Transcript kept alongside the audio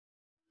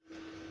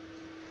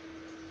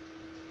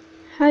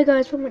Hi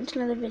guys, welcome to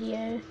another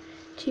video.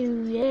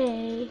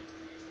 Today,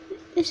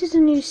 this is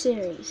a new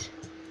series.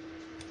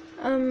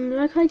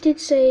 Like I did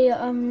say,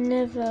 I'm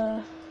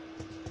never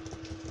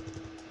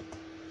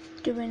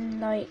doing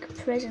like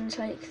presents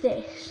like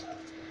this.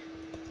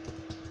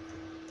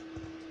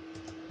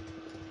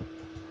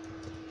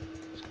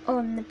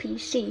 On the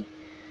PC,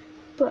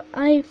 but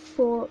I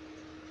thought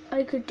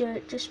I could do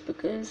it just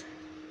because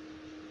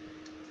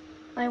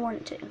I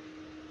want to,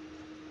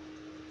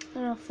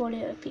 and I thought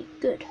it would be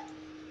good.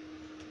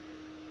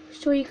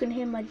 So you can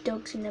hear my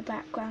dogs in the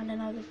background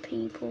and other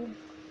people,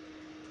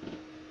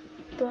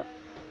 but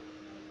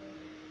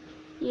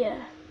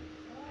yeah,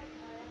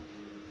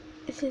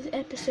 this is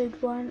episode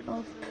 1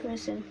 of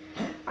prison.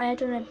 I had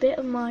done a bit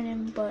of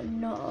mining, but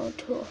not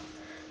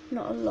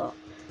a lot.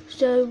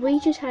 So we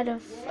just had a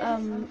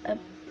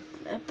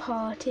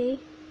party,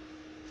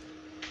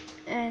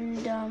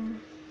 and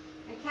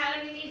And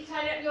Callum, you need to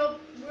tidy up your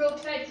real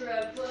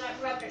bedroom, put that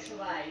rubbish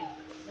away,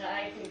 so that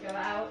I can go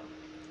out.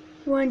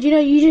 well, you know,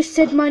 you just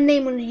said my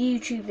name on the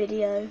YouTube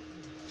video.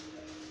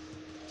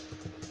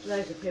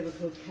 Loads of people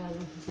called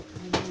Callum.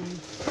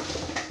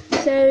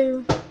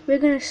 So we're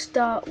gonna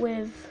start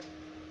with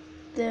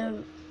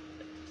the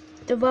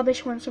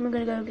rubbish ones, and we're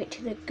gonna go get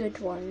to the good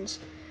ones.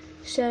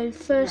 So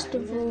first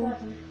of all,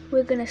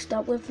 we're gonna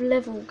start with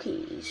level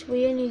keys.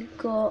 We only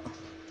got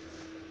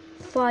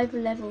 5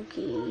 level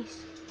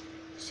keys.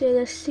 So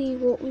let's see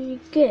what we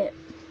get.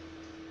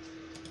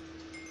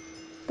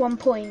 1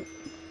 point,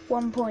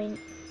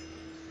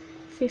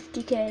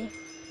 50k,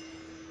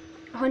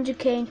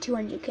 100k and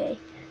 200k.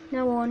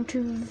 Now we're on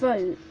to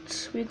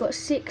votes. We got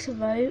 6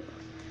 votes.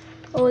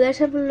 Oh, let's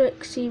have a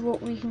look, see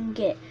what we can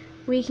get.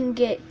 We can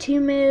get 2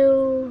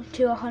 mil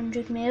to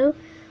 100 mil.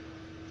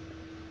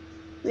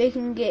 We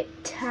can get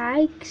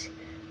tags.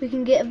 We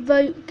can get a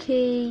vote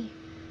key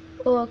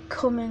or a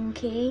common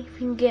key. We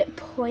can get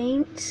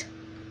points.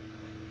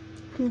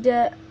 We can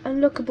get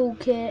unlockable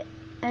kit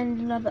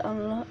and another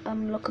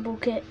unlockable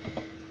kit.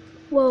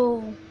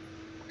 Whoa,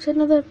 it's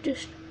another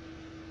just.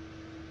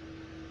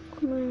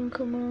 Come on.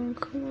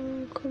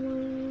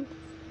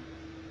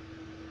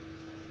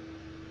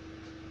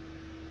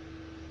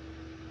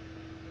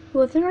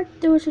 Well, I think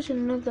there was just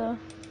another.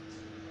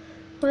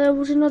 Well, there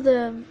was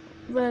another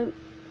vote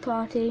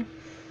party.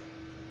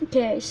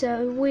 Okay,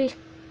 so we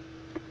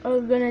are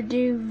gonna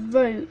do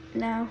vote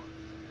now.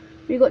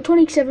 We got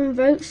 27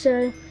 votes,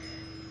 so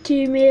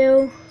 2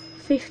 mil,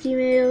 50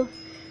 mil,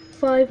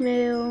 5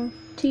 mil,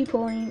 2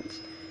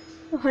 points,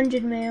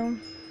 100 mil,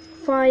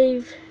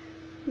 5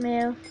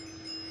 mil,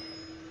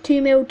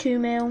 2 mil, 2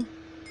 mil,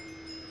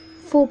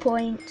 4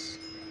 points,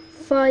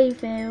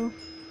 5 mil,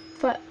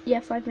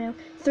 5 mil,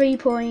 3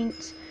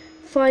 points,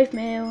 5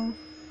 mil,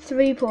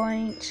 3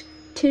 points,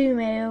 2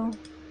 mil,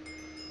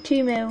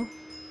 2 mil,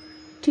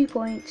 2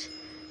 points,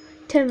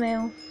 10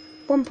 mil,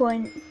 1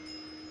 point,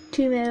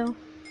 2 mil,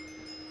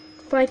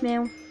 5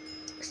 mil,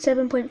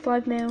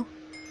 7.5 mil,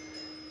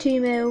 2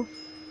 mil,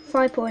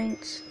 5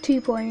 points,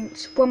 2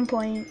 points, 1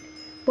 point,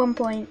 1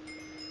 point,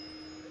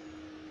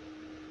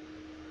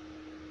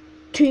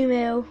 2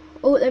 mil.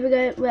 Oh, there we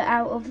go, we're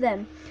out of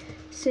them.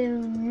 So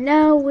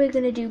now we're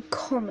going to do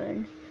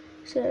common.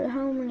 So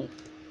how many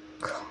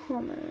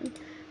common?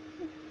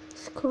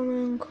 It's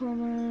common.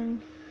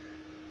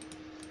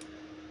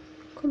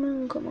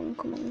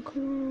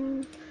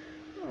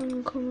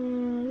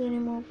 Uncommon, any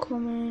more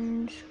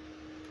commons?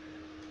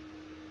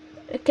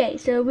 Okay,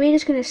 so we're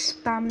just going to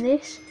spam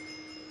this.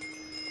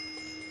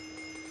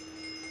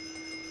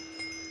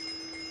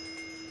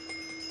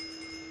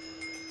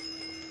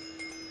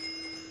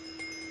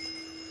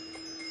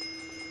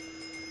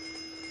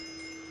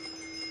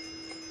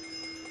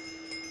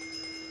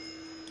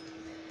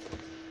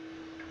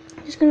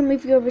 Just going to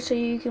move you over so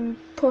you can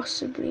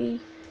possibly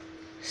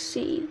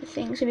see the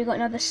thing. So we've got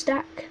another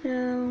stack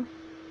now.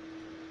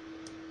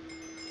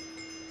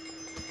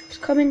 It's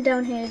coming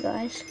down here,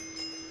 guys.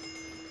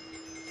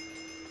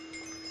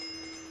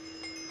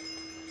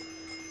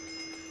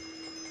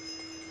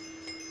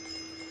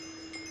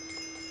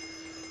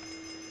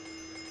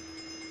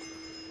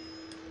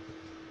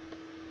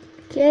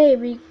 Okay,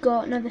 we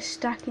got another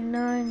stack in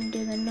 9.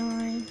 Do the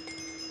 9.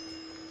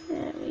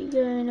 There we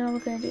go. Now we're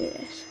going to do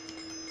this.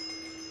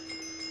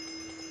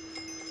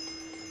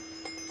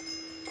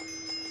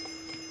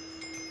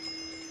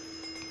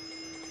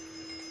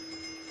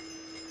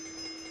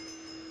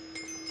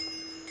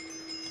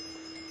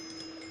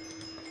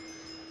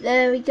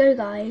 There we go,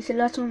 guys. The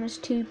last one was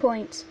 2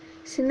 points.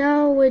 So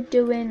now we're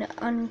doing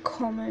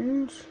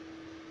uncommons.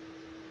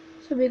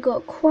 So we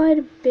got quite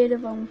a bit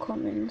of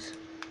uncommons.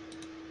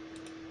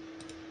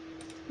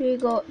 We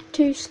got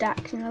 2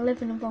 stacks and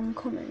 11 of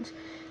uncommons.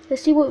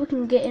 Let's see what we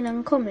can get in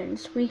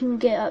uncommons. We can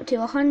get up to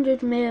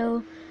 100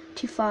 mil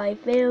to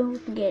 5 mil. We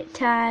can get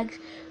tags.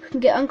 We can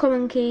get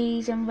uncommon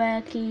keys and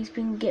rare keys.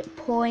 We can get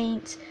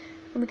points.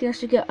 And we can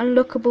also get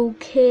unlockable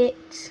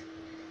kits.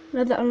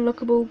 Another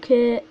unlockable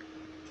kit.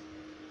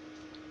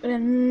 And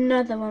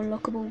another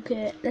unlockable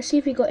kit. Let's see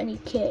if we got any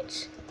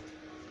kits.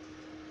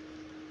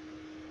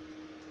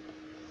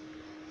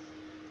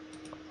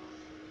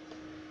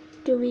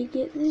 do we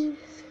get this?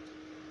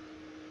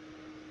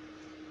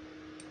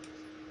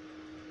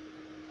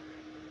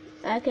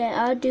 Okay,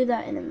 I'll do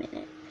that in a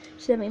minute.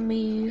 So let me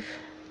move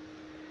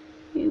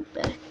you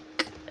back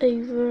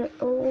over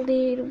a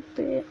little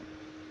bit.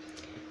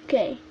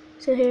 Okay,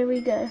 so here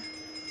we go.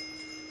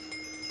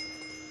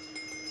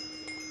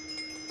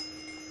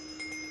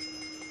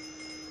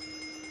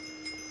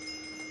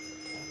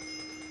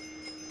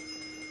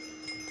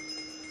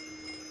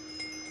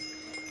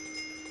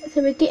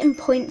 So we're getting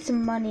points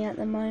and money at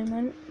the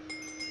moment.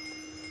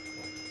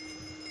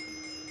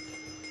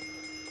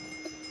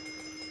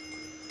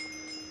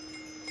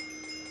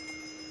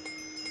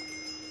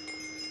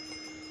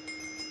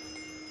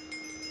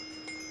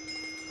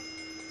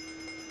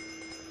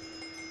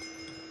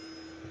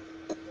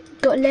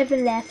 Got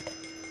 11 left.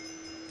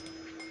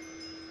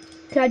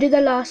 Okay, I'll do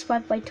the last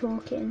 5 by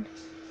talking.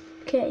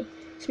 Okay,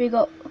 so we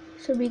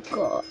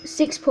got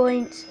 6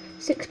 points,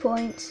 6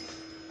 points,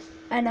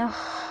 and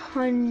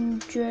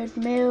 100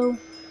 mil,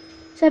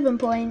 7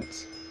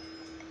 points,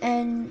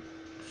 and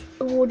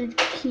awarded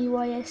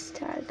KYS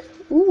tag.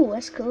 Ooh,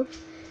 that's cool.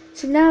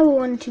 So now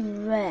we're on to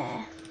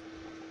rare.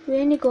 We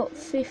only got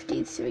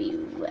 53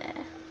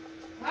 rare.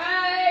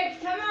 Hey,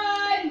 come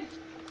on!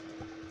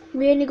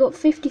 We only got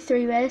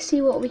 53 rare. Let's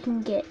see what we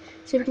can get.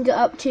 So we can get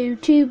up to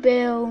 2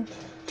 bill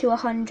to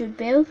 100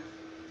 bill.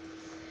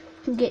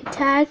 We can get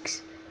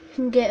tags. We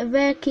can get a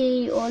rare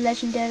key or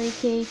legendary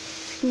key.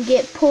 We can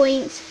get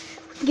points.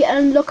 We can get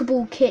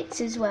unlockable kits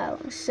as well.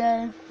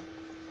 So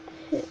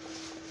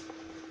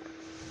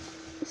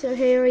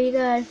here we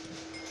go.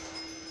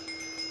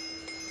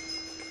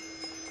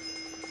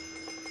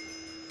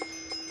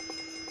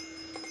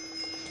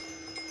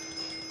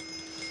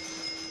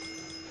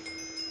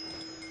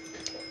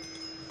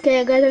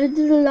 Okay guys, I'll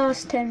do the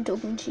last 10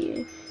 talking to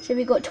you. So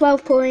we got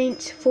 12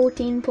 points,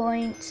 14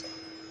 points,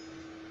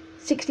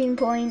 16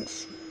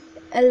 points,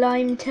 a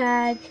lime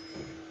tag,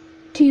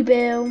 2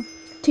 bill,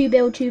 2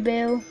 bill, 2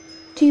 bill,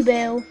 2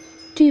 bill,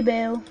 2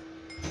 bill,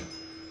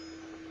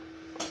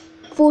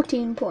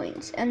 14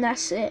 points, and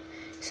that's it.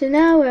 So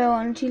now we're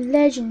on to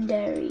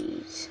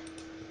legendaries.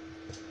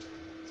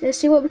 So let's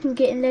see what we can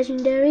get in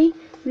legendary.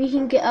 We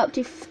can get up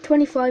to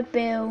 25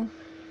 bill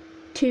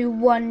to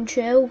 1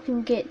 trill. We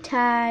can get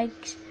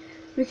tags.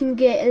 We can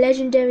get a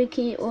legendary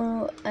key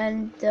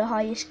and the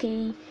highest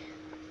key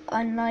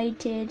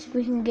unlighted.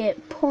 We can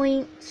get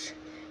points,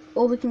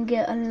 or we can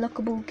get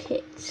unlockable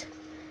kits.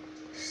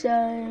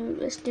 So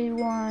let's do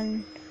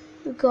one.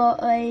 We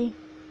got a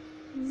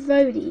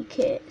Vody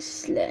kit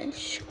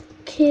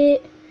 /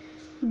 kit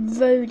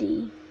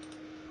Vody.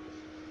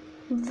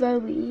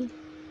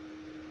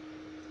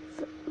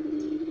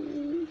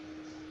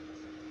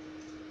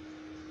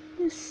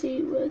 Let's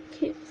see where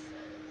kit.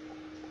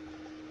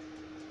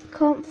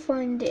 Can't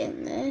find it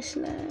in there.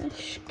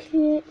 /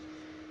 kit.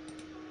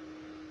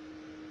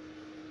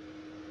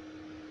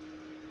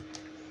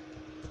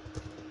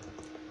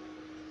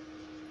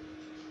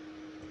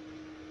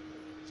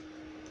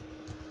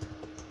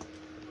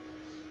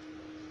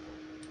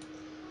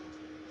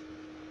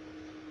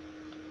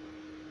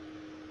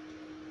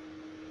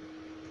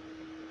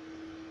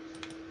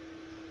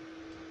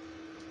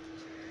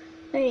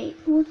 Hey,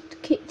 what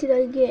kit did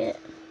I get?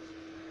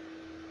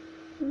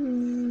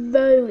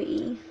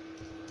 Bowie.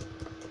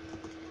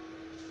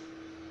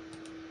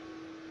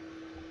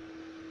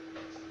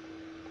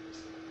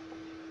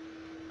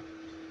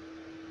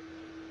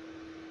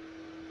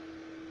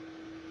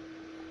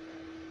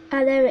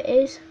 Ah, there it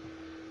is.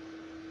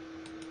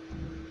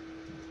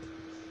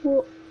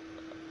 What?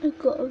 I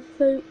got a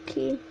vote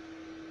key.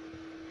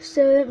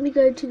 So let me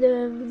go to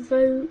the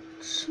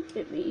votes.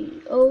 Let me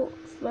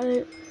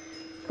vote.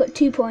 Got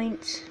 2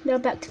 points. Now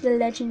back to the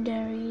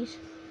legendaries.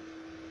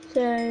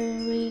 So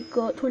we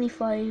got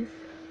 25.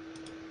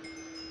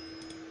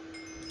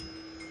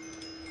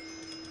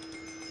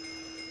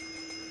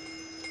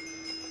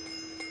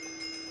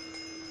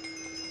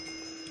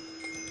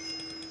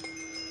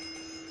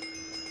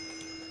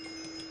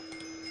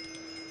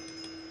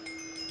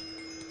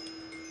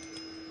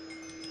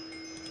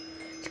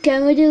 Okay,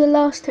 I'm gonna do the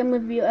last 10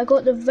 with you. I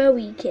got the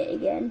Voey kit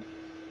again.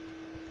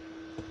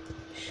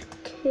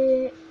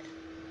 Kit.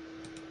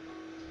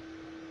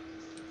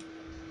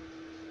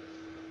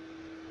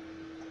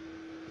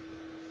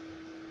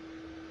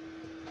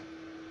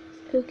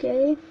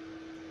 Okay.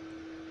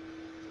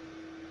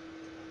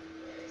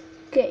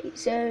 Okay,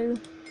 so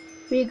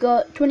we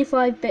got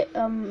 25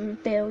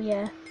 bill,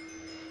 yeah.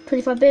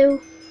 25 bill,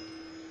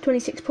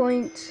 26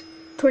 points,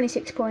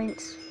 26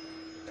 points,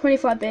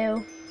 25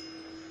 bill,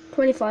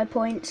 25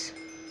 points,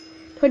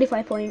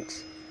 25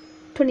 points,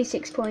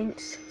 26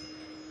 points,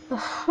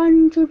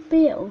 100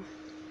 bill.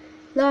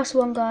 Last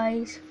one,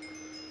 guys,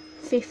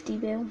 50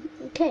 bill.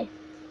 Okay,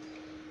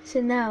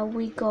 so now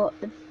we got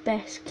the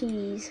best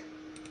keys.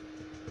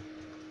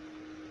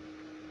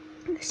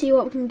 See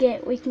what we can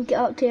get. We can get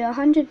up to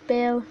 100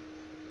 bill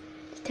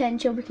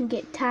potential. We can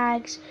get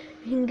tags.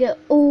 We can get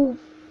all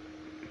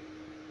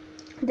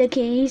the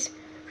keys.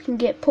 We can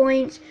get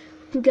points.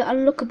 We can get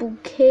unlockable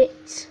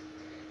kits.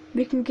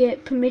 we can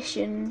get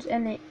permissions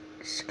and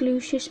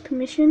exclusive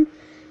permission.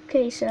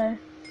 Okay, so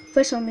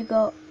first one we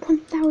got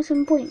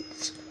 1,000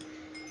 points.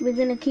 We're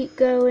gonna keep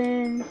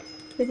going.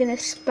 We're gonna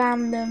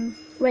spam them.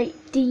 Wait,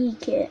 D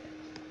kit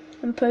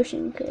and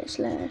potion kit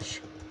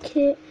slash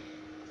kit.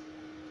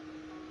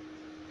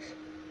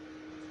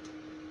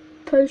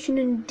 Potion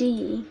and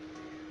D.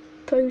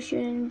 Potion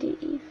and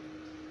D.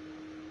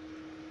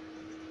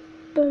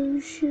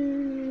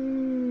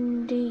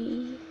 Potion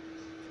D.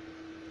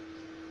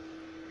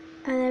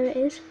 And there it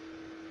is.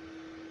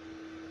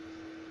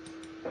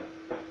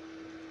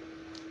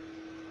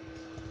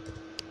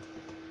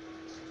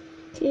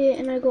 Okay,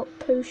 and I got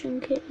potion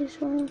kit as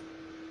well.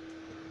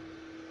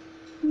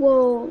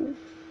 Whoa.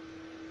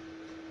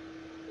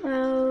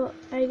 Well,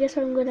 I guess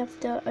I'm gonna have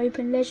to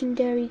open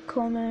legendary,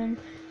 common,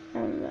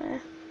 and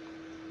rare.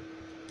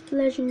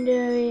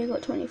 Legendary, I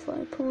got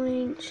 25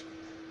 points.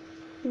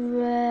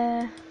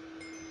 Rare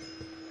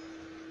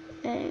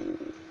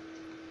and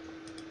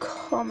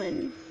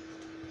common.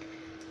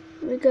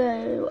 Here we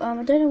go.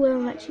 I don't know where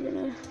I'm actually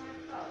gonna.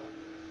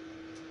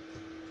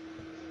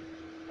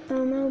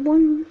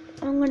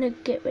 I'm gonna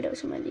get rid of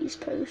some of these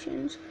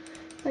potions.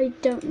 I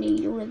don't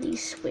need all of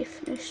these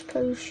swiftness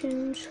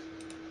potions.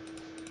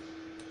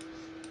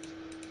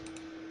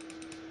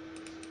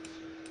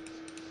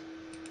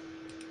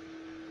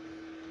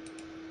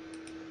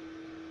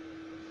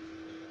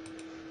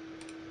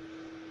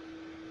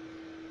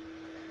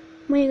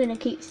 We're gonna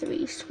keep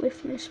 3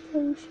 swiftness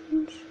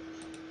potions.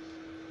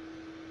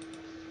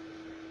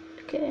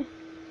 Okay,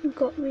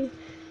 got me.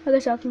 I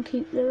guess I can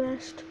keep the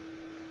rest.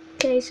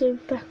 Okay, so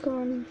back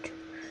on to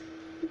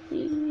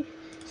the.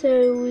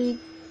 So we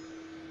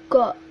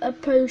got a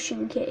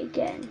potion kit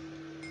again.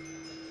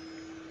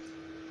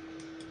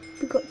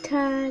 We got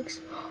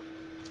tags,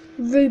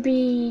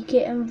 Ruby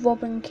kit and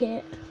Robin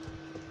kit.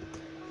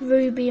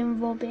 Ruby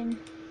and Robin.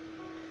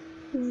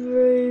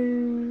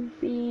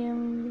 Ruby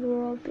and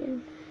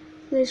Robin.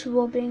 There's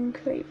Robin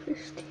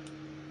Creepers.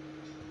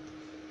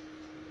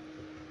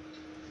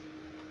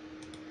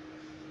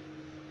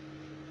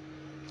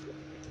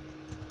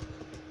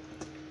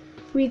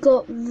 We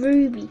got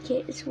Ruby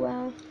kit as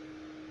well.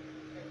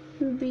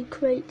 Ruby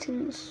crates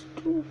in the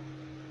store.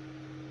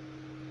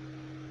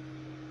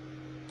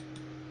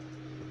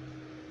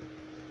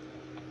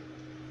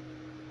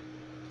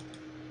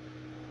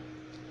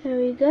 There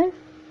we go.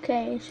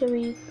 Okay, so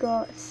we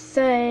got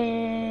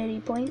 30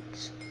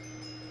 points.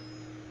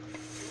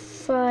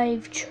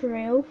 5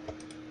 trill.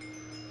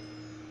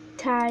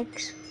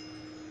 Tags.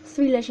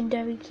 3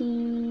 legendary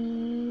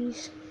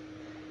keys.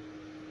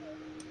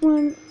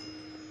 1,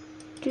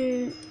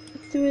 2,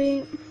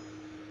 3.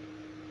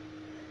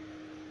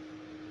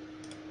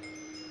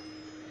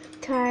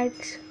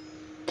 Tags.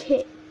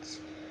 Kits.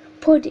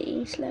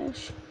 Poddy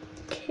slash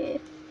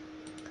kit.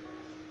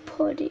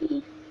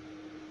 Poddy.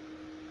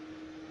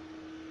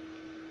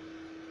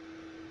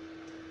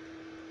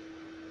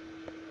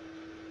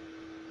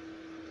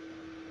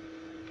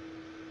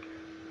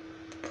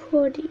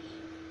 Poddy.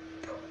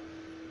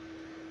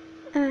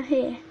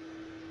 Here.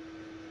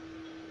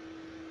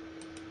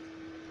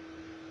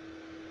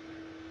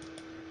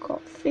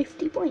 Got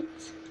 50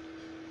 points.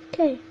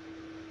 Okay.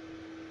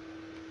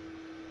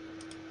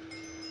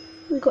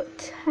 We got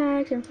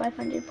tags and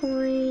 500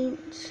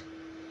 points.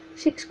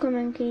 6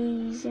 common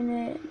keys in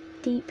a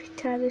deep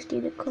tag. Let's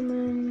do the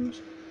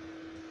commons.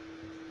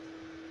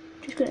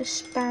 Just gonna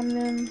spam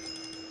them.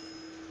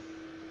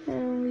 There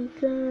we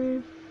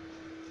go.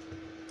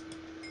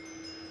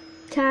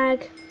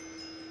 Tag.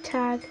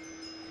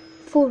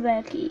 4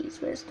 rare keys.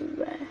 Where's the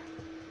rare?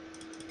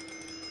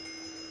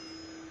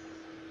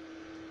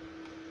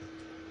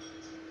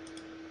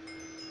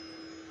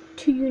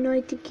 Two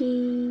united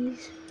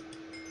keys.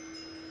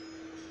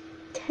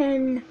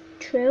 10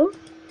 trill.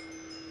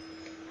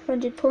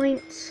 100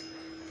 points.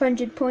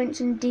 100 points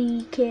and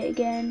D kit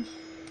again.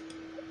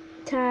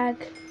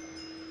 Tag.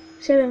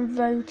 7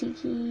 voti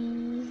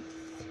keys.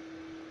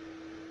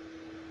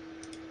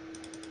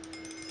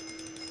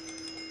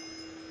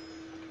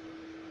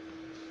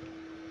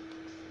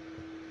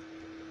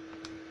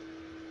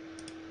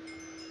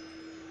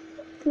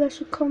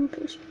 Flash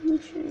accomplish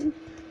mission.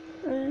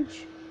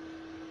 Flash.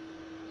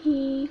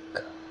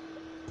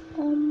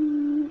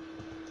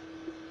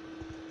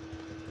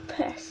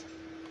 Press.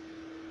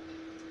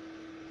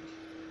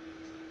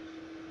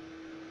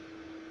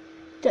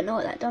 Don't know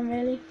what that done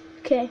really.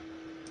 Okay.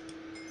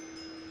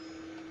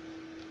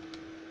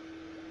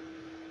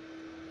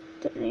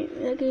 Don't know.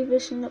 That gave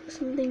us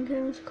something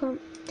else.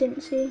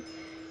 Didn't see.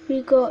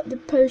 We got the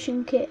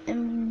potion kit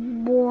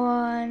and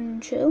 1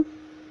 trill.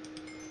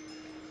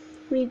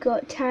 We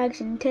got tags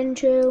and 10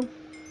 trill.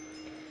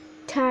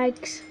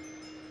 Tags.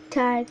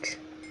 100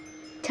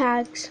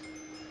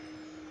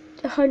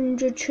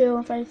 trill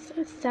and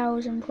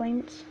 5,000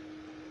 points.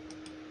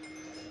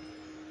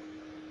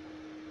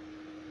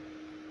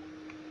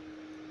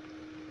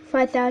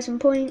 £5,000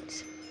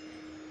 points.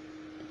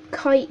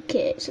 Kite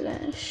kit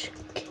slash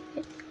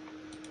kit.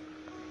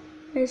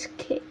 There's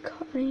kit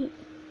kite.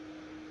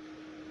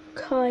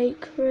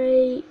 Kite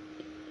crate.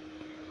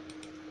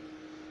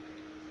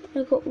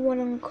 I got one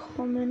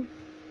uncommon.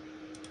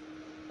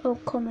 Oh,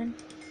 common.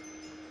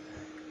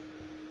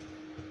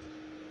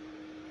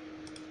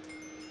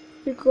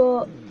 We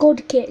got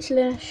God Kit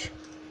slash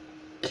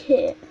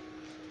Kit.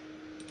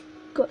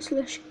 God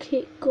slash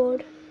Kit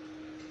God.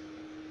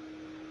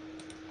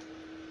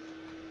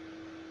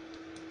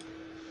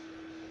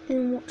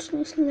 And what's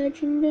this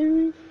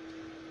legendary?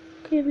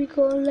 Okay, we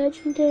got a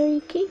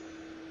legendary key.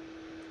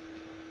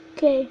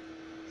 Okay,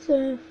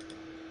 so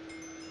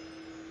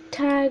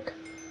tags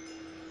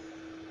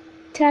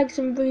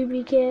and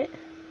Ruby Kit,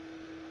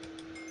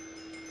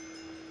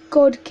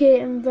 God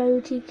Kit and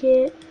Voti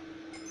Kit.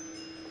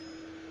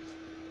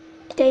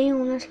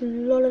 Damn, that's a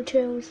lot of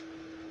chills.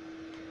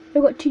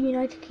 We've got 2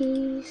 United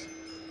Keys.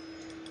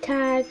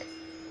 Tag,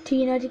 2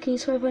 United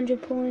Keys,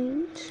 500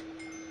 points.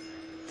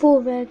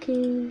 4 rare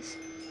keys.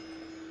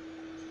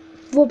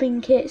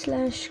 Robin Kit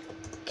slash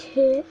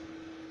Kit.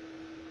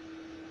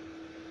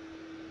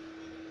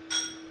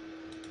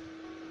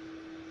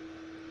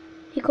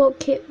 He got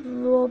Kit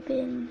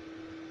Robin.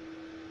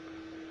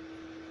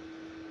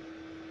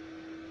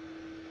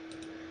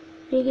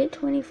 We get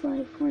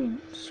 25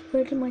 points.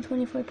 Where did my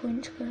 25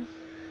 points go?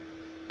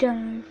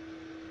 Don't know.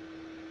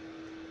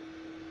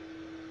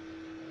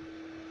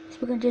 So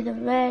we're going to do the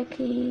rare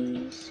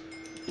keys.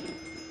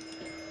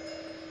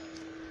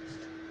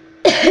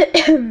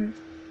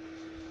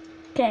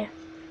 Okay,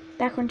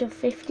 back onto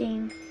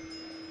 15.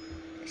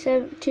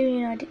 So 2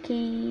 United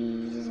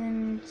Keys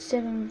and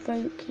 7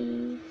 Vote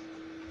Keys.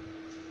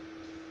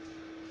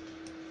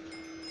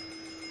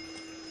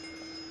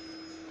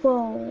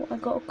 Whoa, I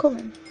got a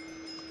common.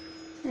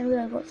 There we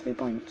go, I got 3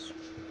 points.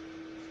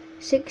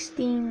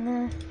 16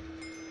 there.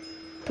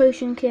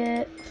 Potion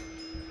Kit.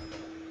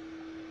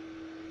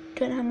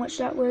 Don't know how much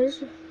that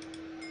was.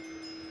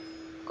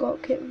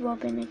 Got Kit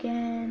Robin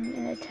again,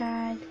 and a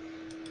tag.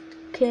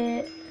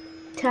 Kit.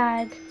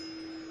 Tag.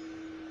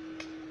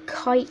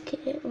 Kite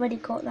Kit, already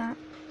got that.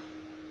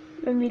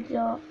 Then we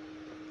got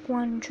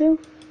 1 true.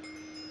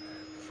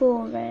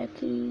 4 rare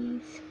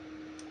keys.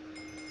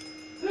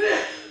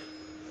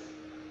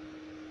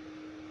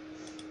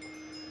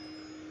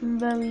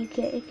 Rowie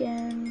Kit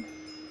again.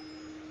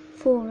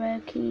 4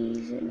 rare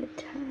keys and a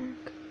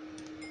tag.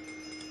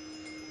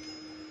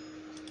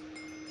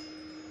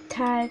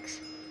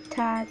 Tags,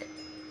 tag,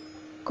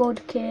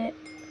 God Kit,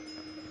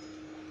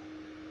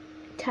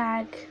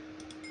 tag,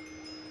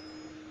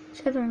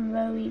 7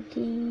 Rowie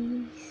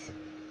keys.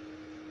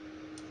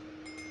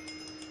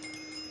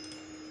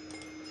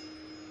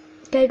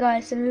 Okay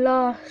guys, the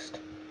last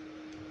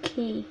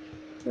key,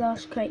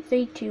 last crate,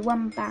 3, 2,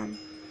 1, bam.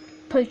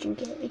 Potion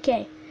Kit,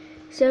 okay.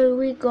 So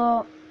we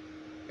got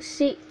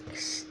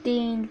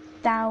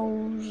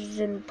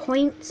 16,000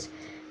 points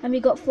and we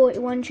got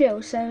 41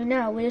 trills. So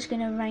now we're just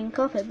gonna rank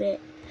up a bit.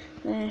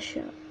 Rank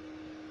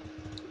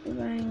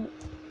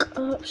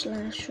up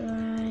slash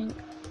rank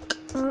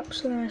up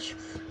slash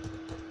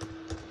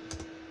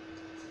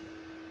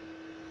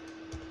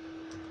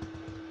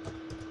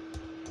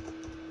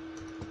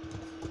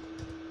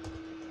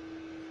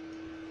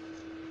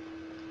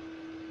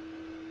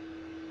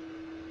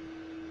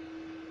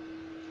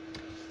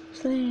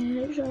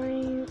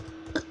rank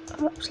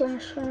up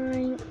slash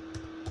rank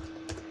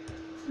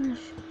slash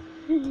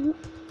rank.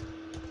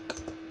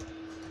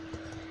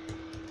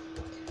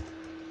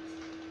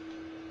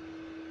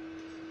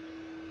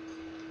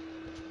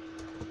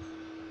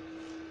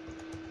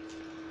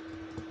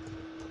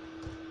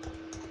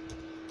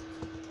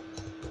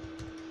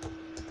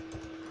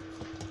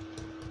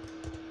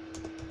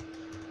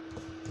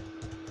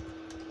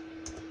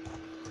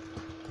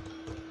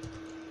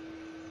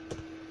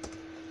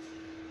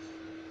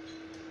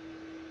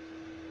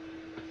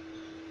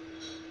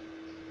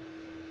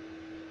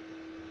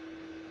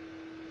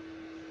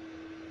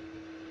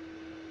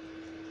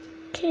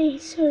 Okay,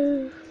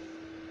 so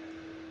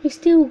we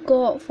still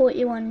got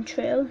 41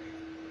 trill.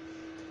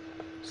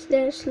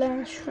 Slash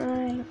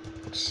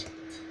ranked.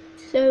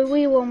 So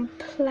we won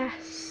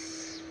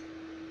plus.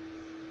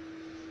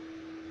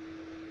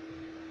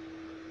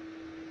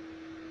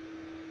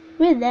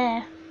 We're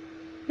there.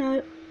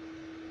 No.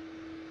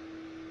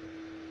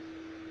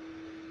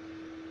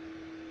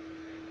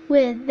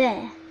 We're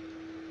there.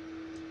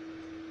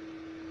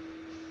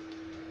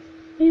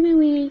 Maybe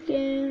we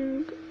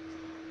can.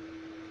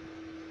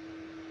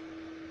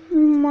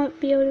 Might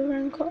be able to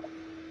rank up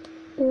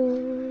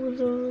all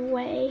the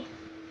way.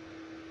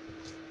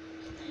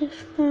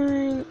 Slash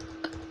rank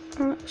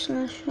up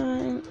slash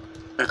rank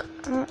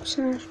up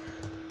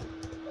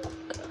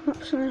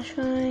slash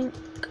rank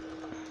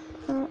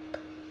up.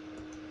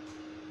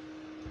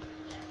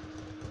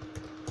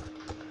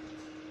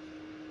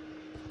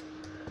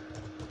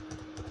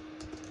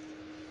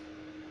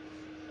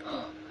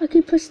 I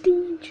could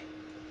prestige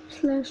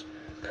slash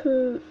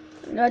pro.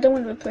 No, I don't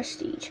want to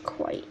prestige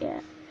quite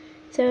yet.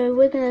 So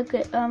we're gonna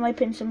get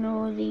open some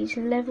more of these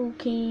level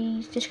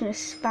keys. Just gonna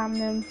spam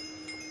them.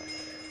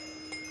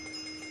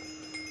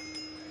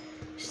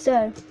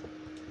 So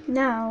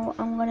now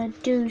I'm gonna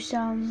do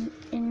some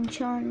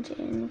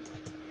enchanting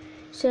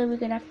So we're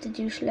gonna have to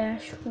do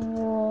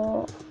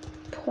 /war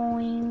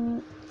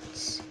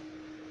points.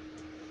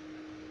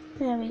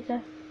 There we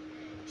go.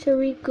 So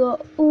we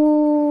got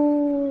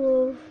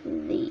all of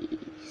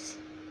these.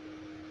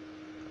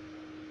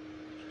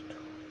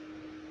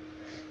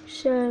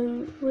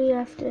 So we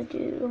have to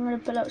do, I'm going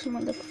to pull out some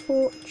of the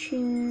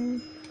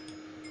fortune.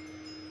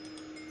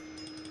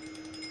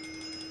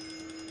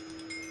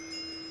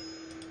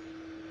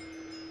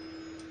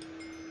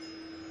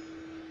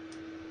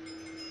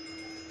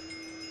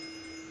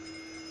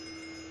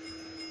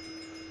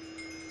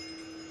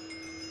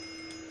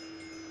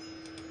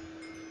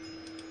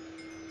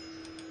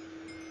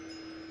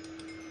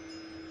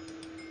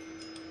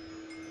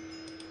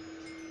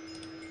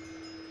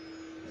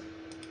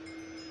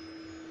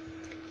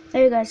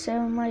 There we go,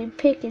 so my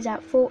pick is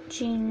at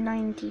fortune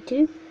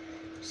 92.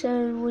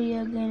 So we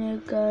are going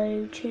to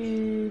go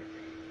to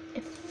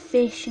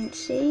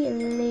efficiency a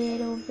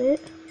little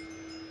bit.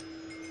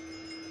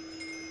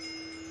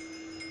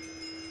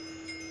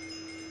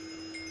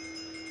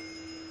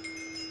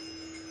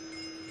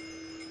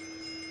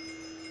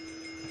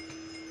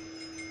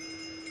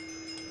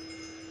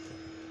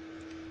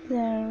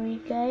 There we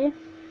go.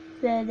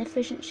 The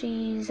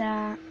efficiency is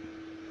at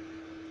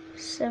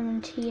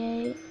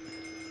 78.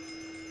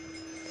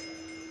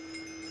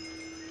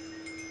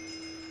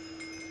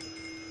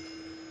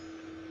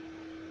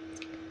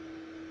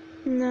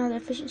 Now the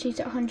efficiency is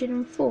at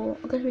 104.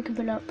 I guess we can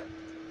put up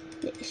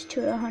this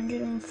to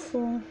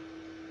 104.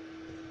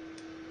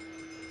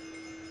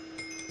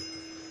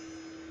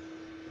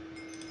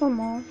 One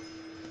more.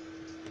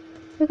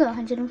 We got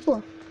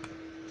 104.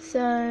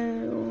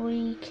 So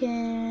we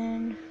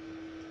can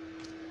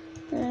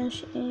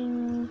there's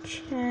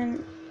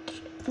enchant.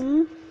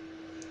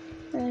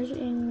 There's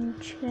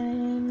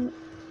enchant.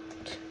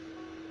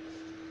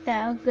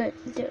 Yeah, I'll go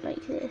do it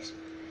like this.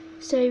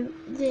 So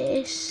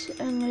this,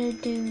 I'm gonna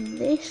do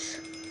this.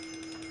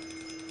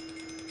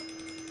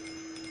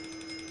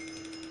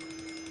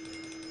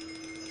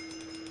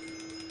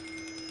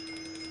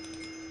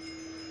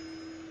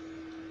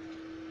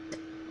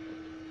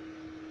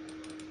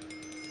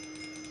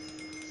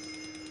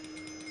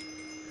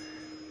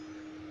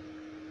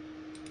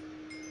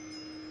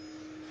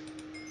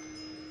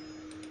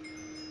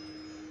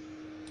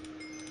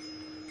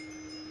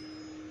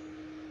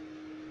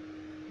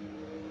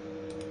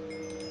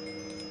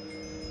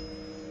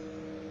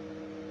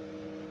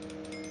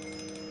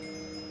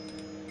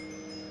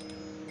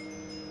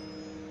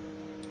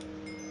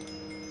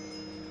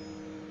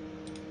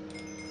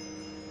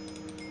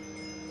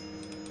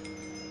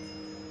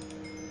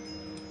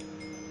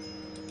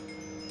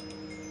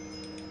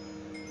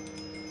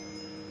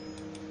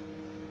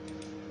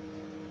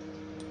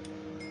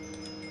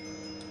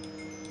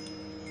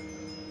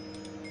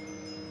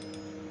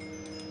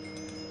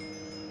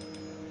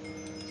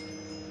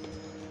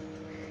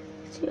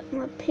 See what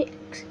my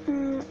picks are.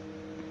 I'm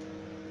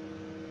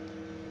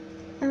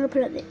gonna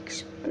put up the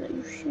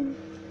explosion.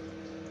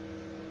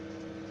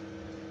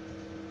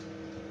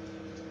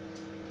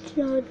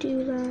 So I'll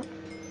do that.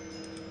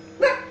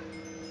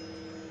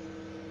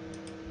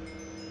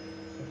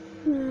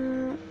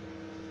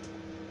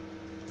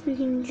 We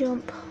can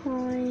jump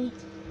high.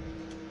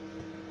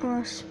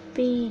 Our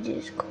speed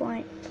is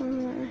quite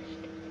fast.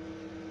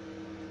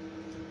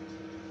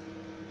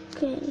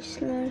 Okay,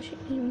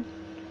 /enchant.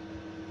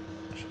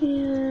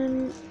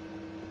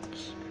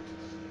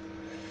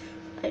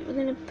 Right, we're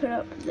gonna put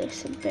up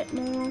this a bit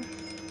more.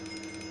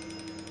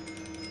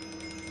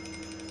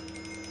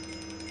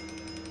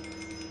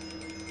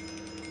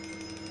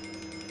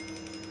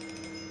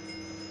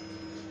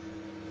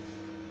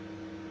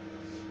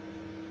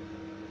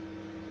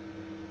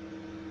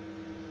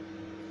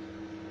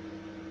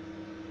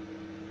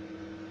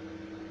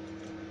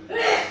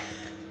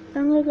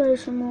 I'm gonna go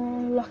some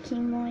more lucky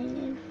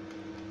mining.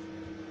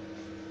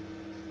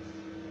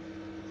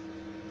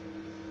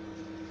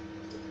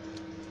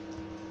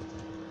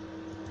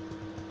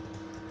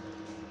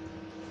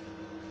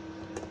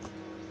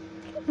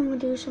 I'm gonna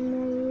do some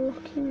more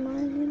lucky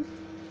mining.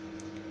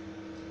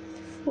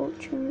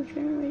 Fortune,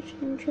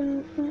 regeneration,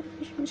 jump,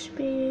 acquisition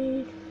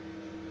speed.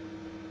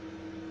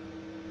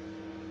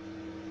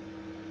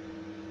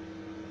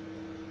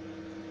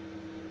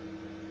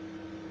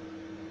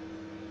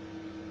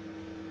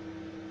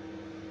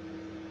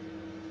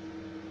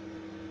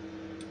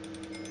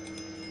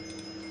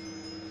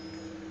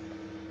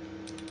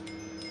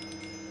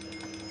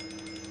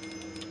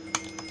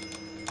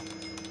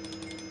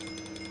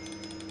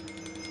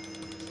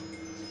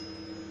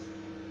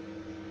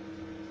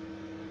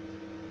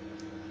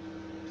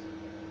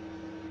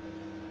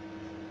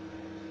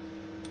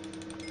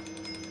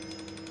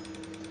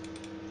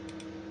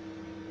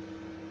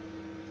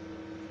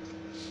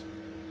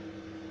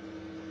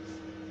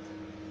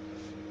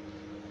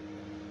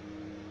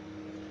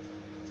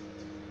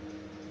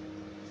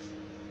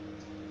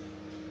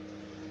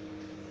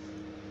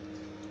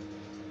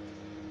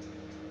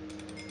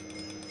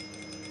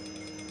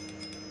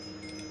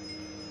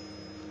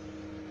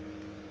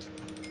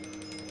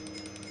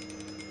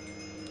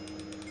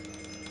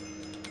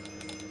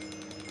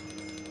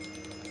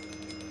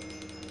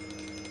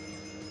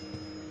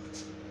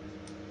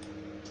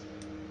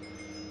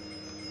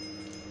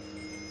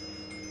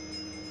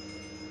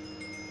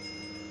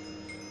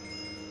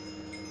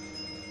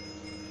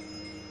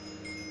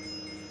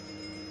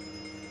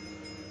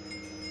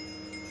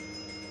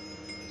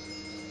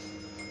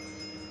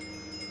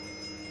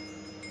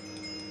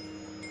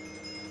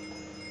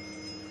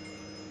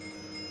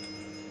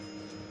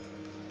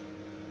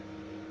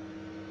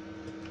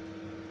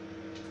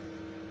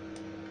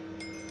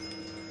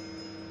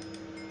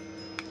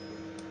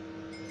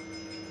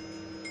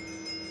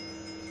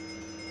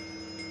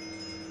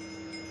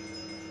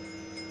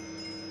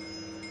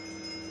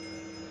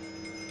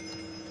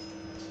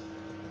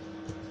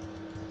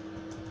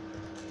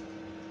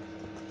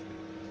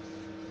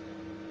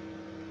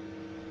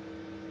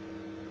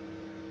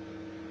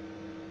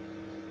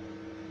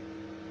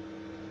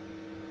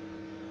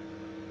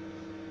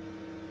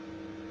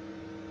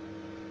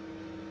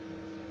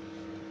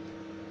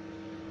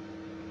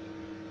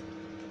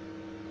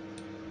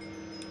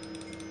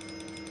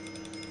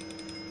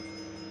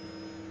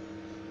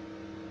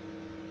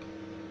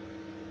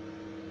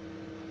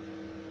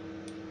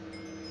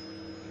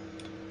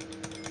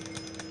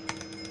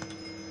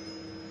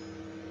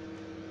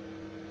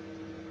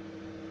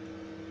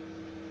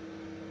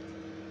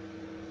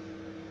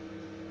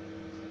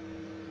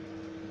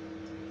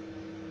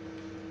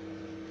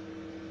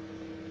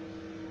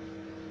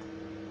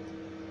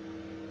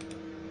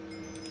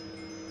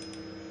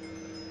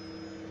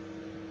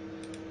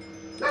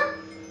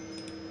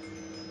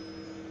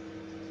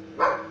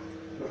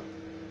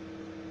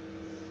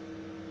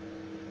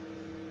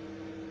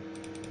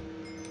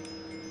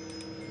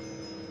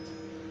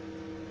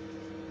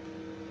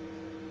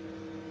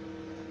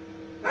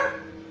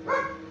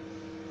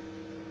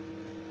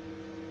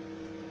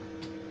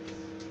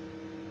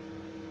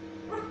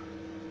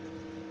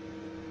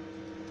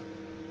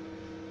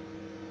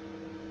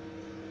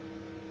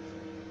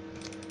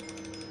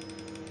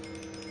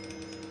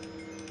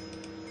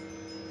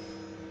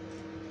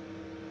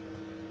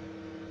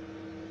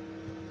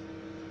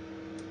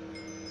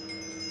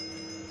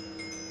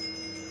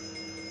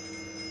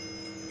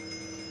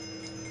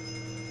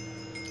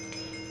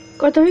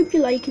 God, I hope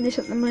you're liking this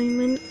at the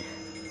moment.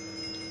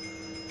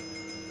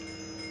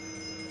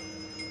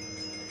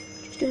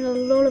 Just doing a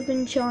lot of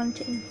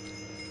enchanting.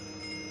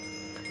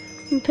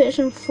 And put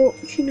some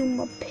fortune on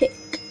my pick.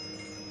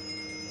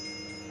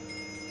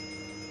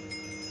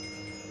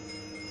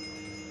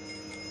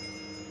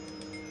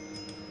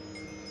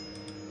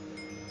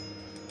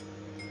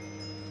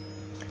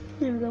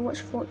 There we go, what's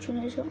fortune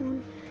is it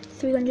on?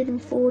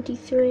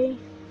 343.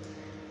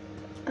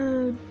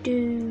 I'll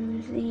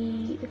do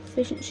the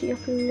efficiency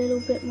up a little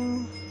bit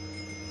more.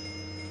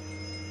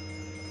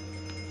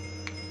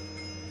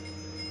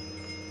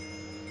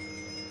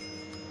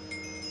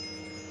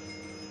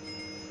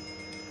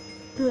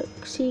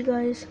 Look, see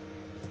guys,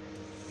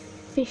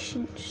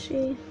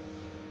 efficiency.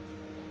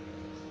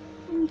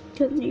 I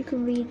don't think you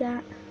can read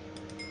that.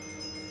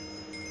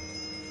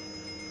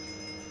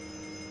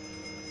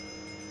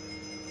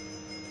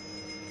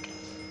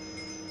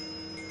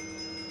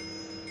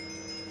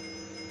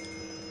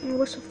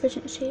 What's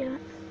efficiency at?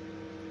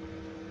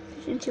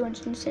 Efficiency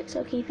 106,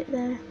 I'll keep it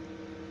there.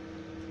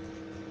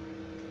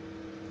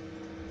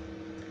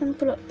 And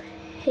put up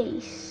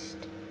haste.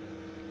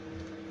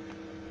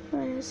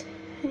 Where's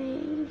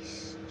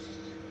haste?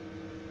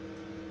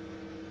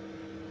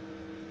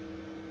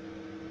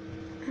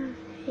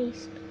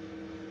 Haste.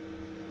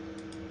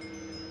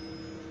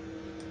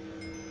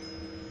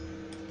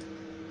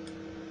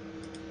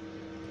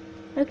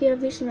 Okay,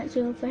 I've reached the next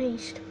level for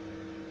haste.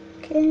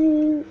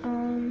 Okay,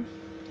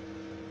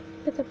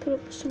 better put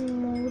up some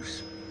more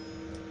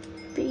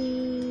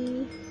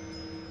speed.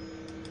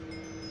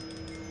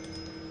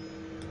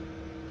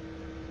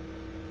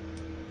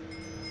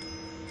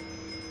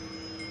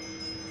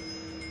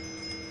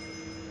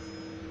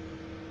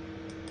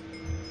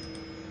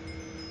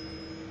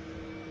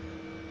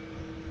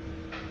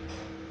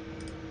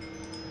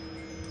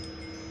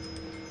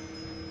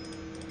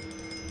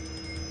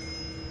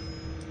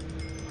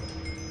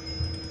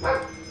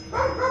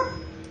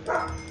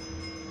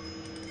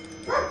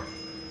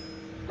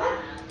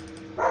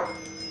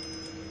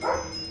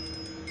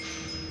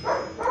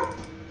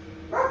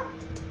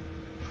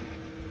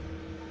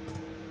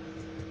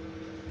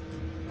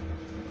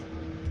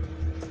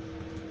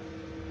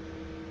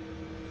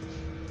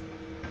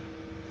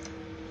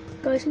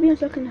 Guys, to be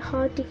honest, I can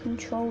hardly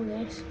control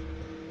this.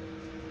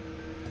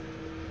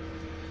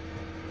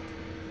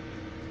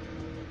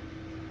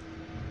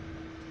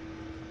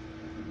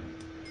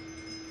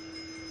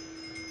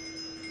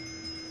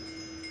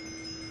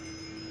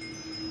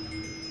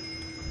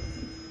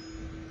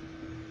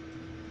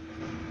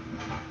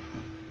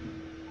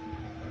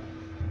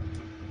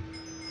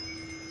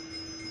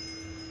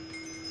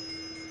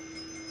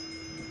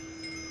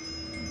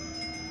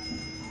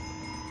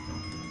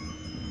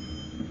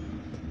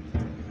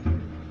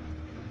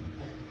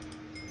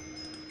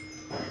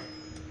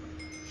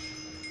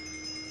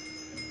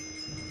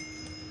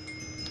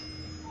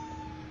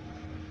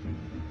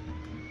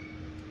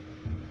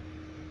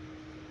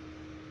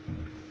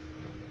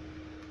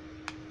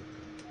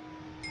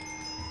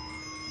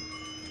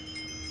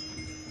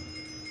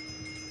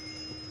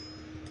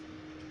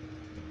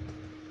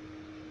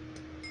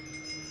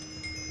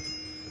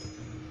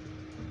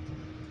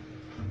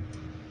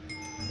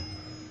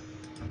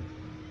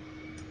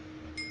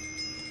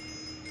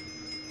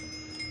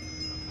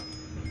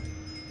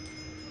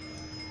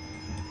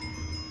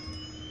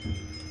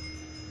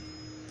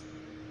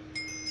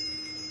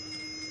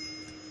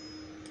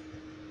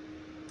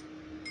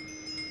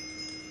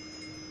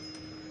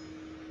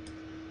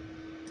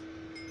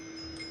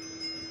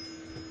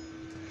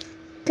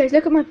 Guys,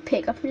 look at my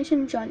pick. I finished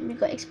enchantment. We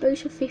got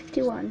exposure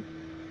 51.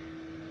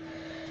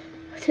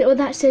 Well,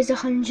 that says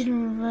 100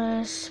 in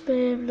reverse.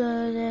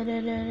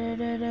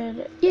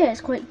 Yeah, it's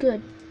quite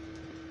good.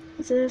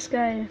 So let's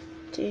go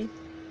to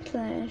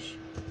Clash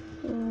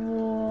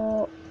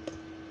Warp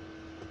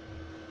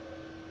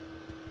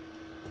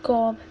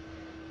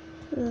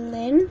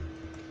Goblin.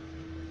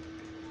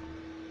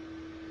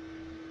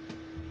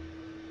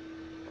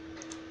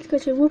 Let's go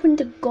to Warp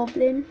into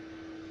Goblin.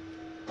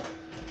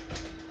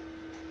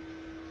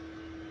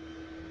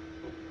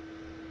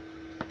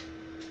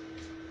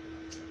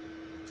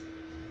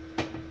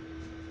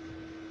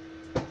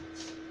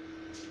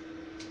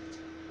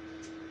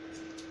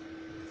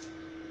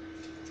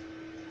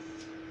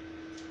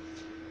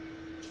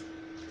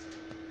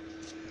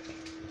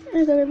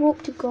 I'm gonna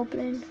walk to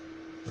Goblin.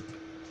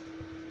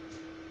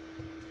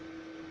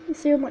 You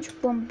see how much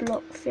one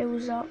block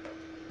fills up.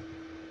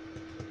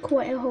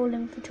 Quite a whole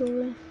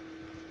inventory.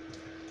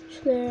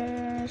 So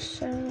there's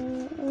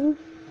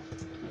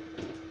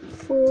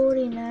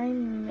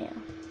 49 mil.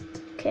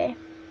 Okay.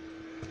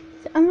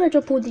 So I'm gonna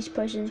drop all these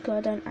potions because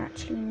I don't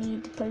actually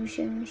need the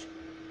potions.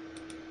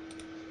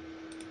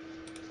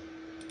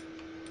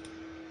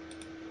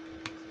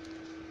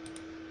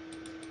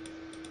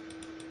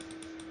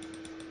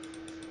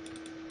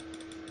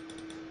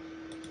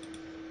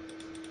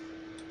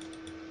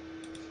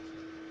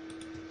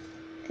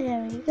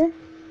 There we go.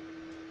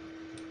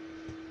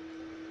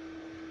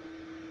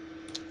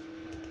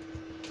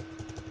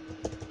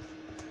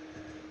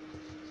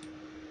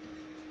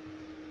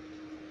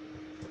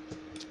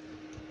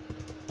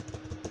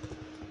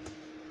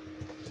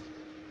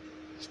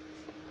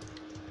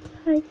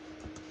 Hi.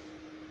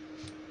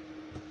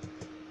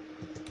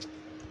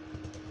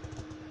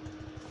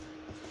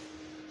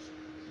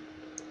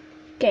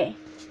 Okay,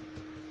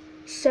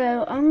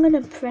 so I'm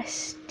gonna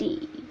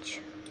prestige.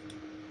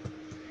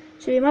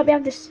 So we might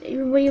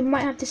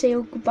have to say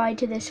goodbye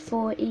to this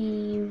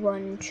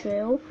 41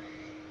 trill,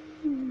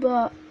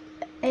 but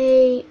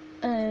I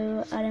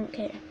don't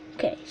care.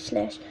 Okay,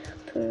 slash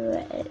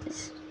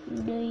prestige.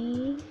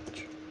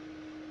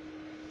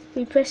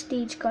 We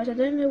prestige, guys. I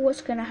don't know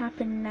what's gonna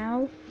happen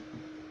now.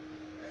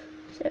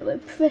 So we're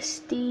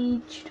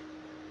prestiged.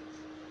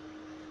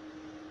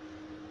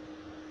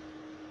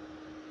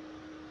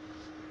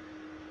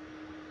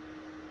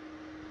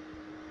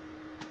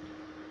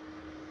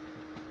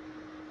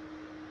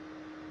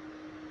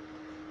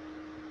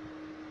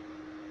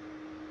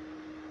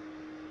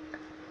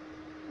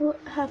 What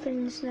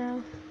happens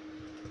now?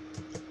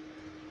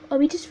 Oh,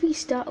 we just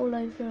restart all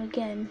over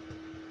again.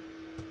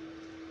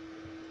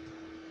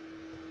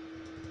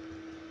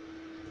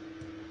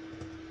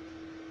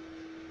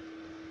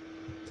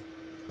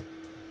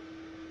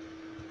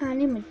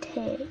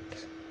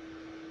 Animatics.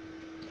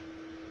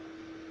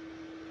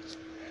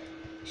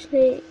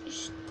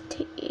 Slash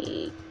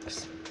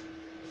tags.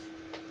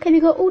 Okay, we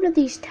got all of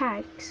these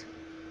tags.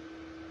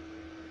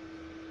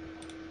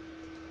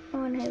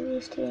 Oh no,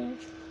 these two.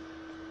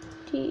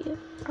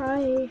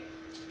 I.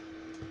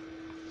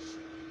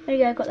 There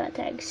you go, I got that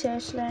tag. So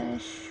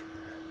slash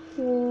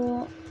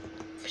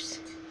warps.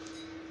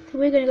 So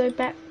we're gonna go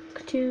back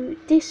to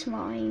this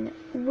mine,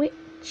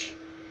 which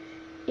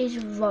is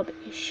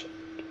rubbish.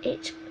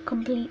 It's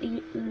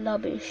completely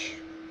rubbish.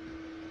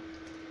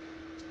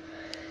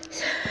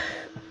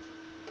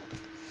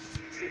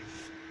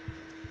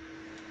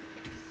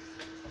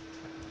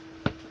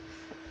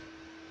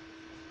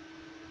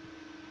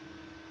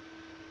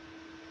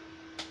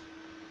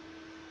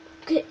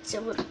 Okay,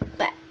 so we're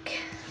back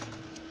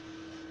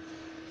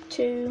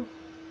to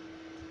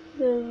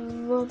the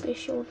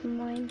rubbish old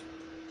mine.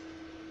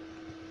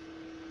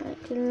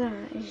 Like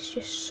that is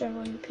just so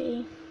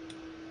OP.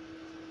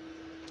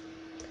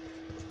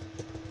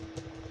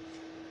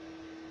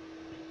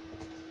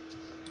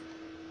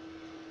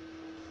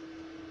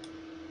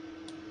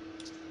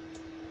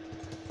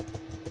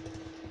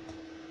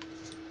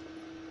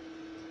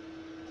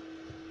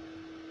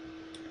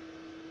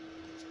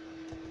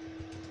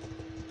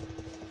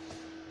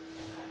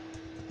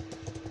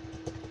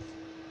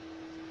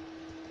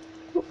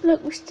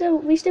 Look,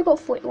 we still got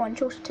 41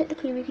 so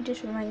technically we could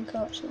just rank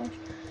up slash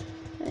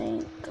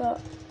rank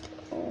up.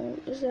 Oh,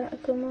 is that a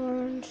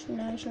command?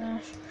 No,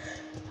 slash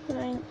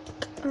rank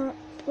up.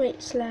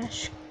 Wait,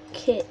 slash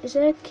kit. Is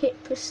there a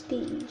kit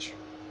prestige?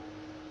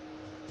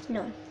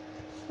 No.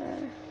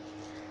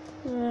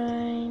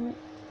 Rank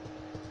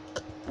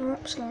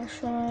up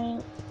slash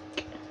rank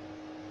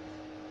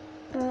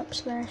up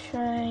slash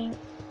rank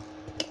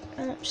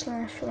up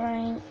slash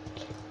rank.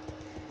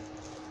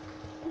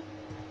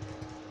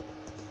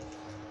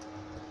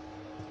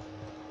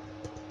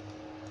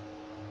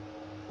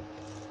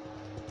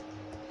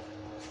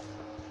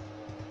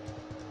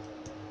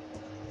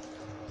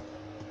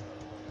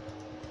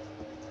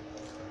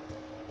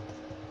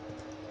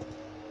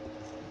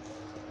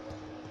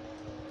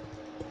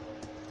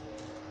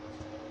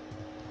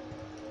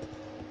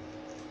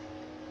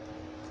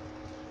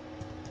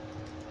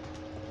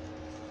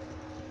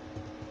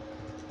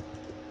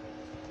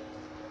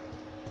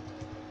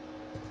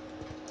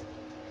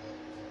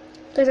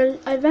 Because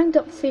I ranked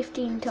up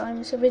 15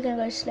 times, so we're going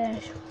to go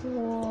slash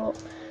warp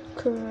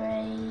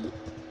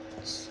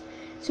crates.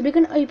 So we're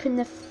going to open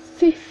the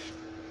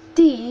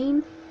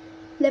 15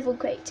 level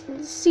crates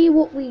and see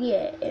what we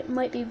get. It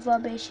might be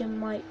rubbish, it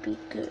might be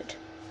good.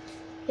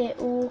 It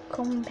all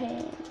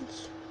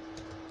depends.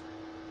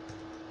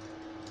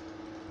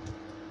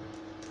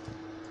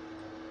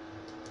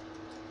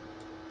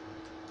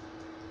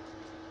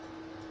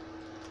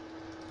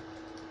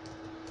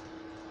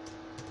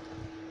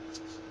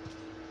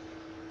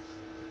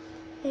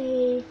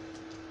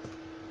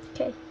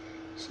 Okay,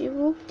 so you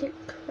will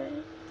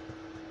declare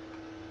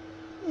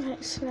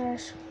right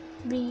slash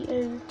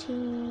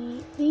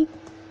BOTV.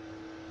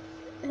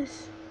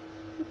 That's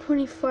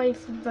 25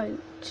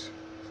 votes.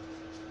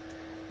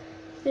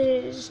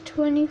 There's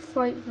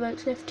 25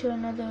 votes left to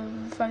another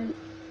vote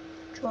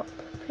drop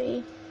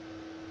P.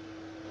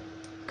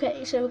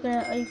 Okay, so we're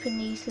gonna open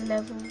these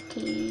level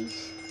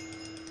keys.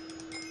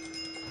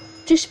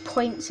 Just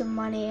points of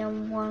money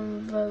and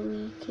one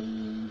vote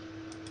key.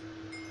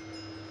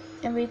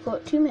 And we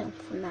got 2 mil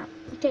from that.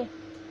 Okay.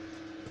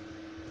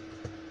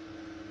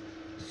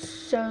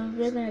 So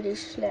we're gonna do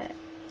slash.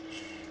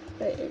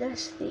 Wait,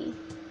 that's the.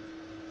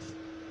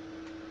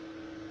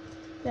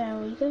 There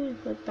we go.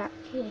 We're back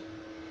here.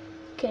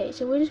 Okay,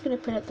 so we're just gonna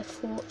put up the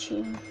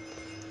fortune.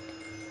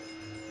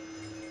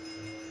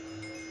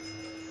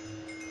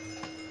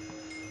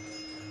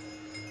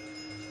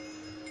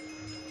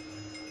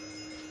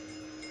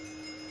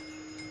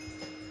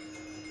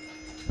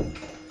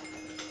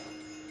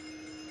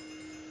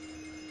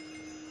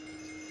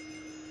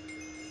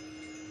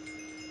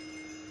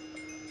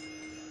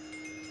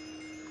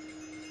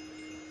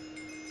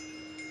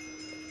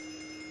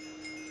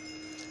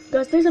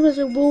 guys, next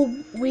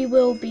episode we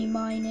will be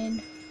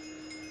mining.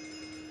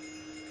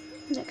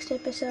 Next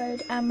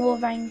episode, and more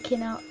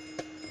ranking up.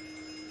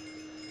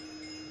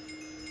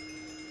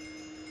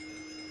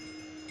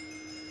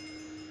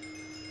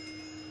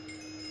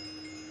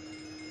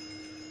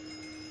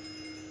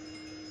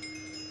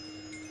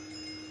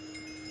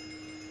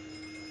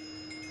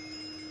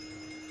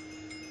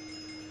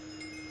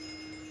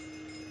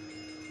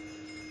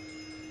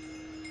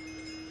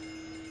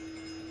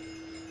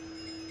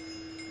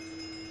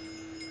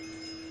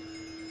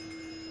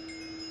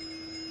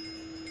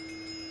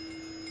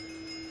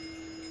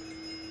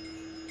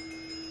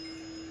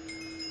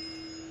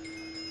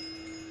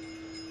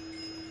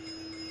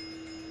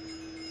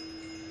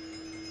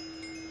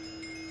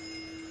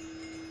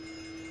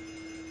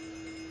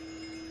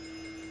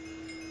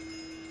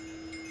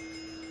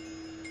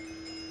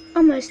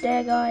 Almost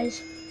there,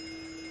 guys.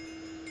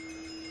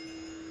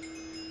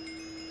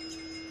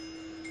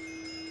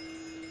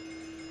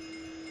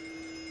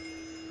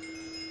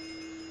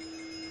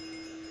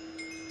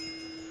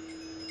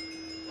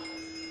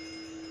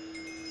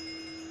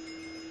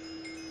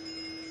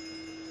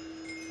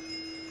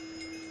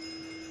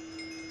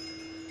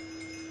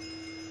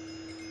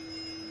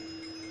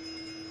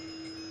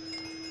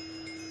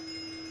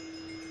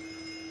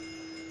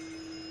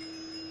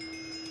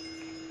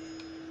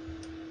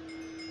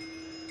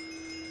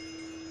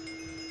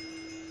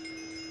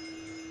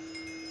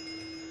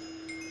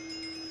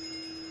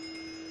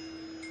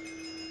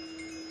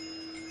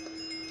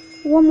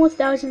 One more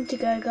 1,000 to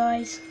go,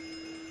 guys.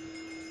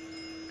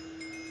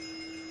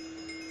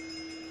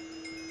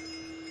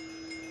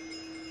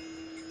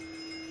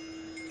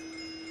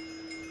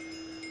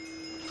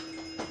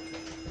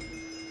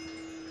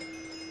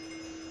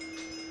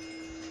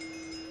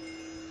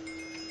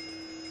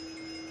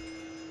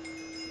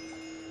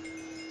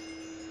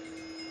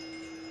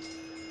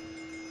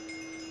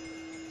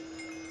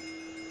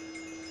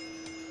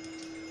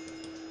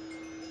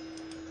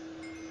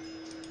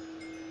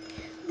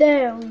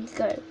 There we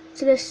go.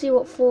 So let's see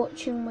what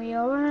fortune we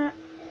are at.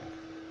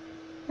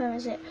 Where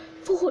is it?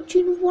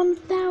 Fortune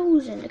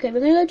 1,000. Okay, we're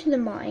going to go to the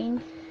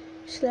mine.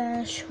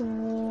 Slash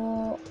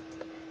warp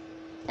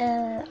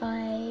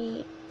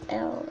LILT.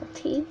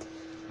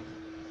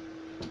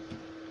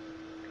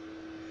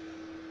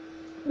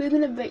 We're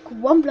going to break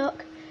one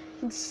block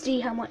and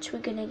see how much we're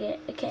going to get.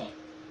 Okay.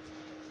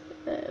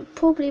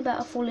 Probably about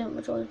a full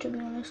inventory, to be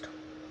honest.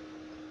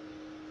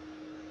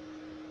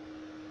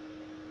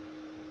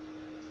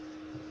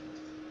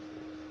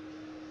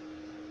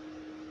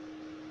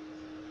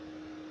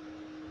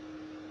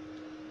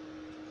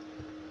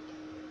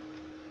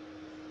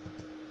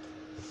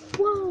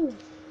 Whoa!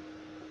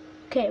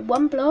 Okay,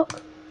 one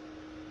block.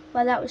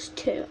 Well, that was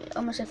two.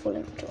 Almost a full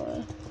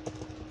inventory.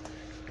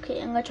 Okay,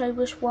 I'm gonna try to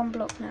push one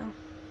block now.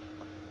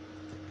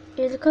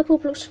 There's a couple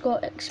blocks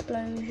got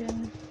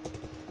explosion.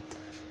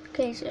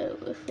 Okay, so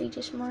if we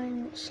just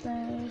mine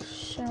slow,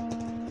 so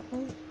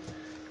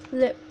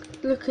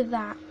look at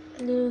that.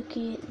 Look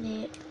at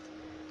it.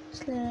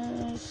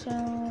 Slow,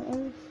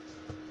 so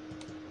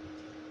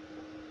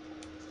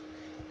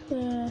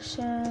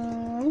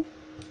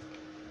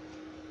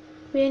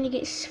we only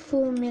get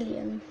 4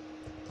 million.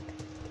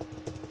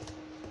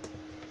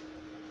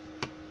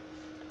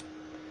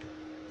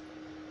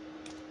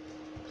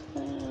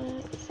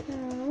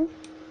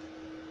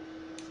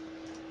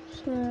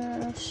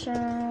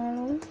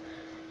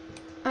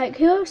 Like,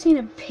 who I've seen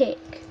a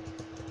pick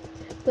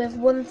with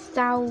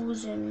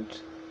 1,000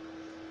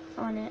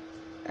 on it,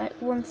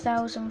 like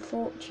 1,000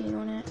 fortune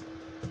on it?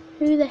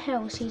 Who the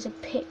hell sees a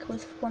pick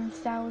with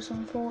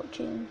 1,000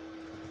 fortune?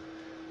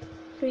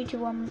 3, 2,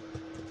 1.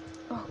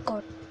 Oh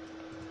god.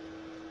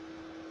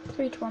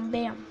 3, 2, 1,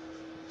 bam.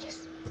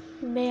 Yes.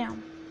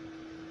 Bam.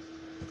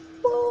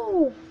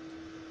 Whoa!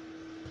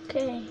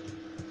 Okay.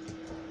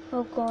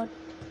 Oh god.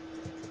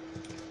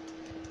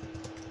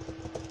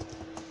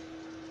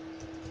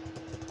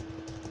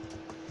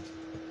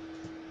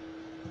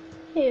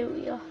 Here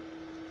we are.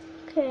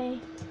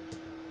 Okay.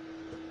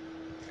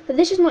 But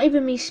this is not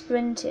even me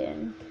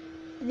sprinting.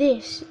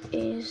 This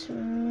is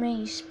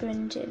me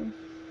sprinting.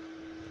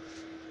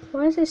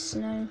 Why is there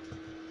snow?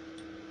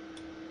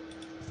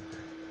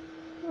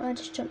 I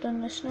just jumped on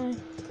the snow.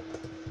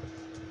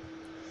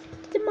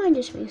 Did the mine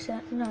just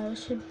reset? No,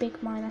 it's a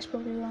big mine, that's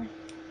probably why.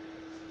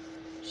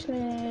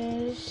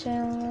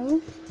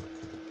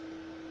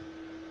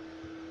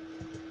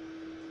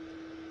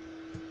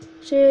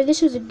 So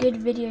this was a good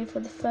video for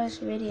the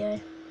first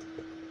video.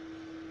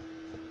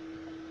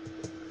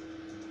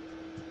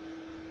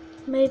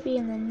 Maybe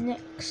in the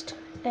next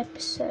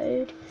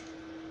episode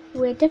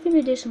we're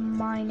definitely do some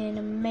mining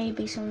and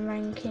maybe some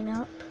ranking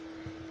up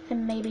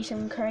and maybe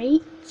some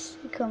crates,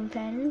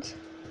 compounds.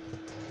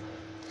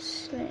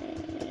 So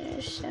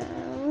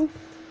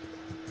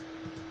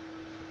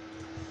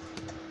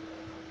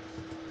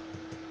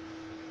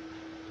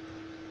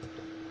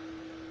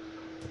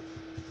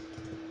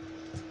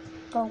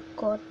oh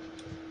god.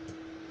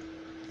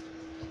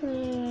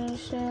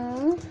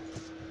 So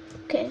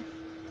okay.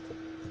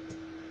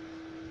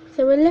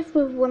 So we're left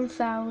with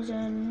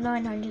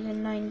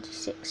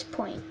 1,996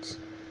 points.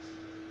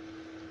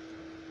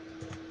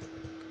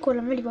 Cool,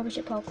 I'm really rubbish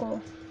at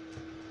parkour.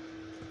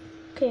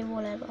 Okay,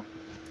 whatever.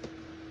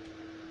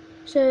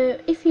 So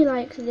if you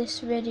like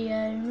this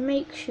video,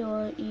 make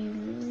sure you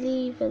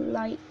leave a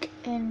like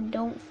and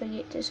don't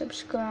forget to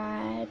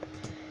subscribe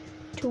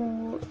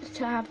to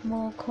have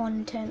more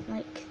content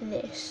like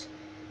this.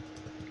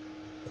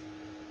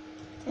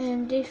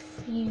 And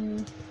if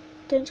you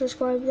don't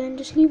subscribe, then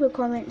just leave a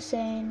comment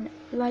saying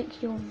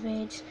like your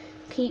vids,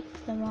 keep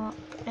them up,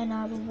 and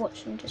I will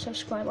watch them to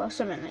subscribe or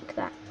something like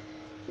that.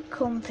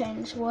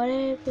 Comments,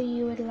 whatever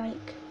you would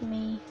like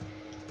me,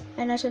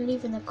 and also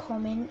leave in the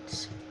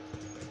comments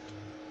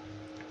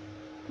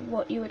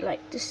what you would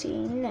like to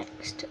see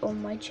next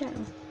on my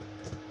channel.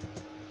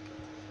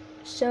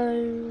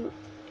 So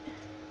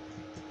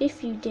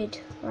if you did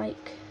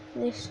like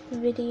this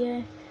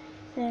video,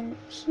 then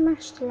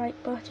smash the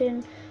like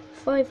button.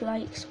 5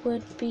 likes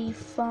would be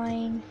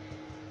fine.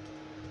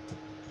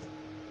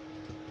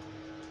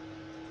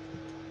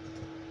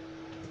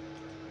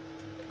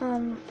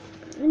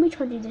 Let me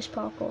try to do this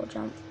parkour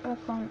jump. I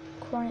can't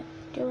quite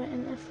do it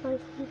in F5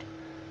 mode.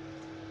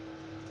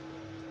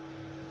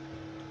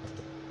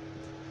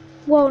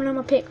 Whoa, no,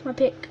 my pick,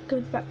 give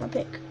me back my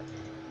pick.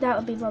 That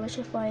would be rubbish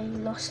if I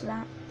lost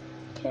that.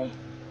 Okay,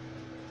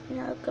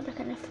 now go back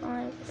in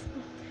F5.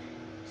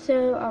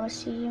 So I will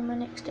see you in my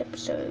next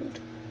episode.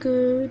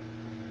 Goodbye.